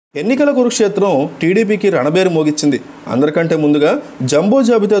ఎన్నికల కురుక్షేత్రం టీడీపీకి రణబేరు మోగించింది. అందరికంటే ముందుగా జంబో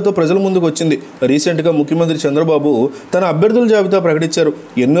జాబితాతో ప్రజల ముందుకు వచ్చింది. రీసెంట్గా ముఖ్యమంత్రి చంద్రబాబు తన అభ్యర్థుల జాబితా ప్రకటించారు.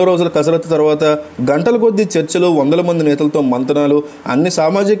 ఎన్నో రోజుల కసరత్తు తర్వాత గంటల కొద్దీ చర్చలు, వందల మంది నేతలతో మంతనాలు, అన్ని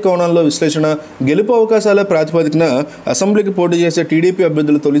సామాజిక కోణాల్లో విశ్లేషణ, గెలుపు అవకాశాల ప్రాతిపదికన అసెంబ్లీకి పోటీ చేసే టీడీపీ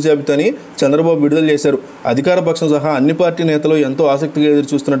అభ్యర్థుల తొలి జాబితాని చంద్రబాబు విడుదల చేశారు. అధికార పక్షం సహా అన్ని పార్టీ నేతలు ఎంతో ఆసక్తిగా ఎదురు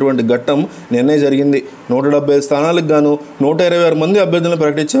చూస్తున్నటువంటి ఘట్టం నిన్నే జరిగింది. 175 స్థానాలకు గాను 126 మంది అభ్యర్థులను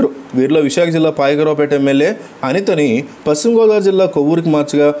ప్రకటించారు. వీరిలో విశాఖ జిల్లా పాయకరావుపేట ఎమ్మెల్యే అనితని పశ్చిమ గోదావరి జిల్లా కొవ్వూరుకి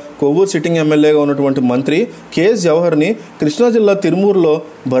మార్చగా, కొవ్వూరు సిట్టింగ్ ఎమ్మెల్యేగా ఉన్నటువంటి మంత్రి కేఎస్ జవహర్ని కృష్ణా జిల్లా తిరుమూరులో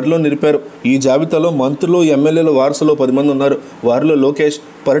బరిలో నిలిపారు. ఈ జాబితాలో మంత్రులు, ఎమ్మెల్యేల వారసులో 10 మంది ఉన్నారు. వారిలో లోకేష్,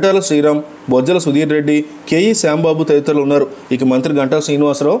 పరిటాల శ్రీరామ్, బొజ్జల సుధీర్ రెడ్డి, కేఈ శ్యాంబాబు తదితరులు ఉన్నారు. ఇక మంత్రి గంటా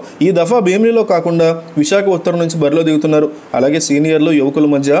శ్రీనివాసరావు ఈ దఫా భీమిలిలో కాకుండా విశాఖ ఉత్తరం నుంచి బరిలో దిగుతున్నారు. అలాగే సీనియర్లు, యువకుల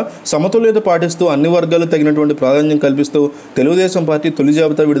మధ్య సమతుల్యత పాటిస్తూ అన్ని వర్గాలు తగినటువంటి ప్రాధాన్యం కల్పిస్తూ తెలుగుదేశం పార్టీ తొలి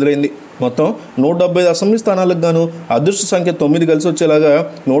జాబితా విడుదలైంది. మొత్తం 175 అసెంబ్లీ స్థానాలకు గాను అదృష్ట సంఖ్య 9 కలిసి వచ్చేలాగా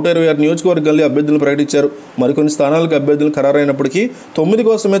 126 నియోజకవర్గాల్లో అభ్యర్థులు ప్రకటించారు. మరికొన్ని స్థానాలకు అభ్యర్థులు ఖరారైనప్పటికీ 9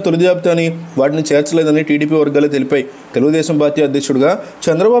 కోసమే తొలి జాబితాని వాటిని చేర్చలేదని టీడీపీ వర్గాలే తెలిపాయి. తెలుగుదేశం పార్టీ అధ్యక్షుడిగా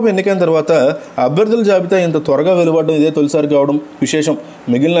చంద్రబాబు ఎన్నికైన తర్వాత అభ్యర్థుల జాబితా ఇంత త్వరగా వెలువడడం ఇదే తొలిసారి కావడం విశేషం.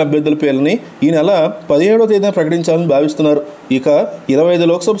 మిగిలిన అభ్యర్థుల పేర్లని ఈ నెల 17వ తేదీన ప్రకటించాలని భావిస్తున్నారు. ఇక 25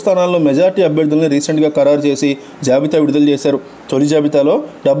 లోక్సభ స్థానాల్లో మెజార్టీ అభ్యర్థుల్ని రీసెంట్గా ఖరారు చేసి జాబితా విడుదల చేశారు. తొలి జాబితాలో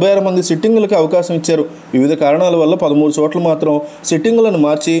 76 మంది సిట్టింగులకు అవకాశం ఇచ్చారు. వివిధ కారణాల వల్ల 13 చోట్ల మాత్రం సిట్టింగులను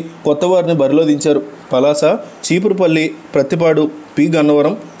మార్చి కొత్త వారిని బరిలో దించారు. పలాస, చీపురుపల్లి, ప్రత్తిపాడు, పి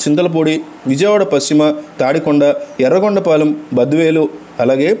గన్నవరం, చింతలపూడి, విజయవాడ పశ్చిమ, తాడికొండ, ఎర్రగొండపాలెం, బద్వేలు,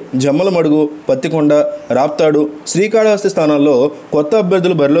 అలాగే జమ్మలమడుగు, పత్తికొండ, రాప్తాడు, శ్రీకాళహస్తి స్థానాల్లో కొత్త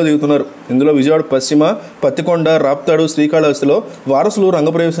అభ్యర్థులు బరిలో దిగుతున్నారు. ఇందులో విజయవాడ పశ్చిమ, పత్తికొండ, రాప్తాడు, శ్రీకాళహస్తిలో వారసులు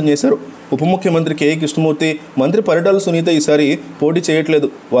రంగప్రవేశం చేశారు. ఉప ముఖ్యమంత్రి కేఈ కృష్ణమూర్తి, మంత్రి పరిటాల సునీత ఈసారి పోటీ చేయట్లేదు.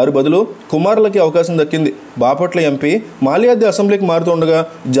 వారి బదులు కుమారులకి అవకాశం దక్కింది. బాపట్ల ఎంపీ మాల్యాద్రి అసెంబ్లీకి మారుతుండగా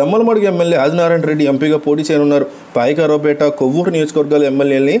జమ్మలమడుగు ఎమ్మెల్యే ఆదినారాయణ రెడ్డి ఎంపీగా పోటీ చేయనున్నారు. పాయకారావుపేట, కొవ్వూరు నియోజకవర్గాల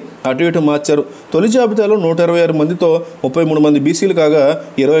ఎమ్మెల్యేలని అటు ఇటు మార్చారు. తొలి జాబితాలో 126 మందితో 33 మంది బీసీలు కాగా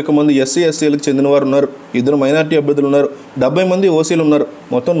 21 మంది ఎస్సీ, ఎస్టీలకు చెందిన వారు ఉన్నారు. 2 మైనార్టీ అభ్యర్థులు ఉన్నారు. 70 మంది ఓసీలు ఉన్నారు.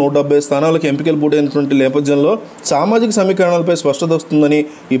 మొత్తం 170 స్థానాలకు ఎంపికలు పూటైనటువంటి నేపథ్యంలో సామాజిక సమీకరణలపై స్పష్టత వస్తుందని,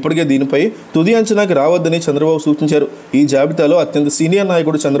 ఇప్పటికే దీనిపై తుది అంచనాకి రావద్దని చంద్రబాబు సూచించారు. ఈ జాబితాలో అత్యంత సీనియర్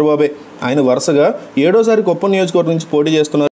నాయకుడు చంద్రబాబే. ఆయన వరుసగా 7వ సారి కుప్పం నియోజకవర్గం నుంచి పోటీ చేస్తున్నారు.